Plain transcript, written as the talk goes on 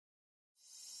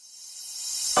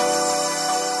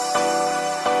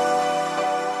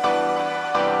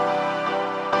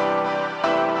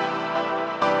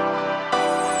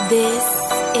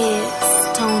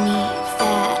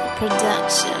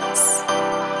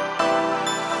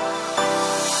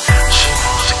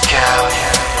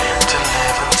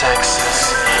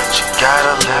Texas. She got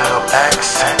a little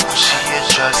accent when she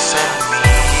addressing me.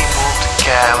 Moved to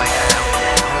Cali,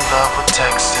 in love with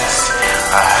Texas.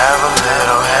 I have a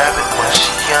little habit when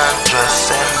she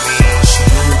undressing me. She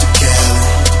moved to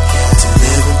Cali to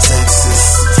live in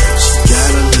Texas. She got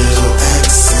a little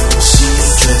accent when she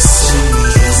addressing me.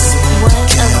 One of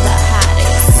the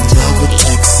hottest. In love with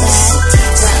Texas.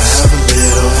 I have a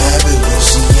little habit when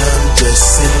she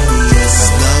undressing me. I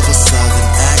love a southern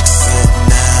accent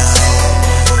now.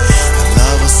 I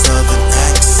love a southern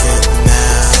accent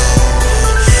now.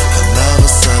 I love a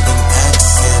southern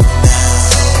accent now.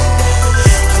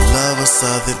 I love a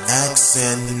southern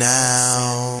accent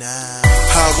now.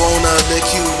 I wanna lick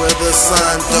you where the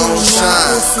sun don't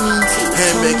shine,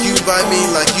 and make you bite me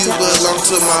like you belong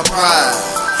to my pride.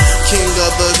 King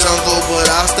of the jungle, but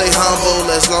I'll stay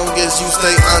humble as long as you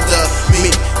stay under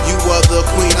me. You are the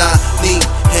queen I need,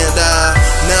 and I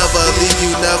never leave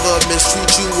you, never mistreat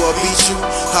you or beat you.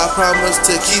 I promise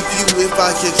to keep you if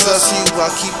I can trust you.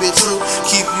 I'll keep it true,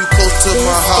 keep you close to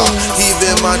my heart.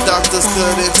 Even my doctors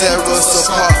couldn't tear us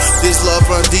apart. This love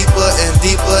run deeper and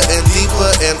deeper and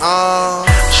deeper and on.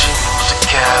 She moved to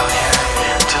Cali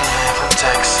to live in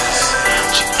Texas.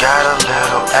 She got a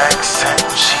little accent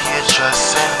when she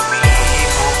addressing me.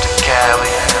 Moved to Cali,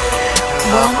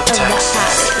 in love with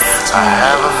Texas. I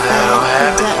have a little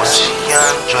habit when she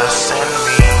undressing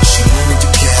me. She moved to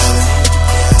Cali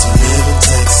to live in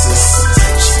Texas.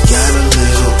 She got a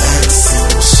little accent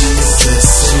when she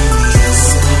addressing me.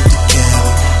 Moved to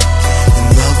Cali, in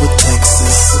love with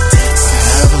Texas. I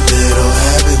have a little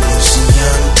habit when she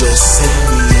undressing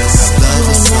me. I love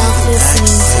a southern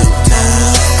accent now.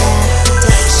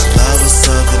 I love a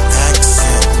southern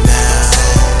accent now.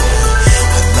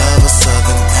 I love a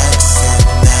southern accent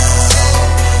now.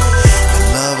 I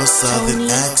love a southern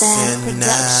accent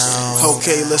now.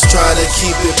 Okay, let's try to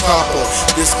keep it proper.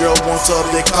 This girl wants a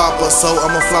big papa, so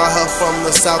I'ma fly her from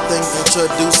the south and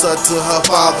introduce her to her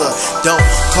father. Don't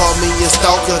call me a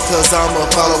stalker, cause I'ma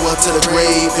follow her to the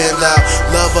grave. And I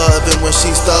love her even when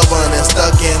she's stubborn and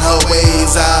stuck in her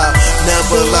ways. I'll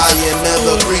never lie and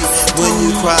never creep. When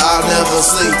you cry, I'll never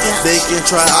sleep. They can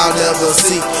try, I'll never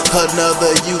seek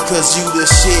another you, cause you the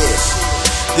shit.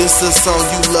 This a song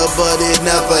you love, but it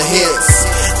never hits.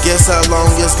 Guess how long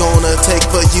it's gonna take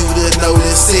for you to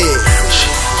notice it.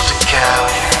 She moved to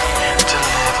Cali to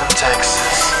live in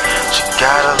Texas. She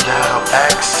got a little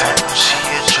accent when she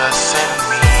addressing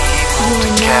me. Moved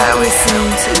to Cali, in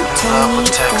love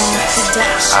with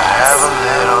Texas. I have a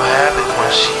little habit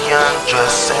when she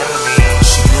undressing me.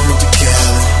 She moved to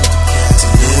Cali to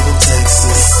live in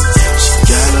Texas. She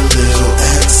got a little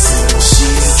accent when she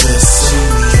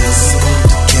addressing me. Moved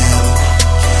to Cali,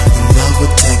 in love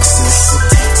with Texas.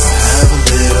 I have a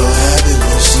little habit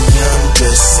when she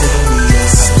undressing me.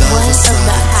 I love a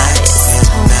southern accent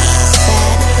now.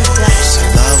 I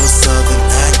love a southern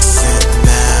accent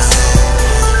now.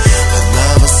 I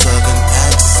love a southern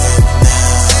accent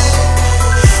now.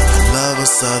 I love a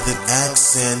southern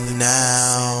accent now.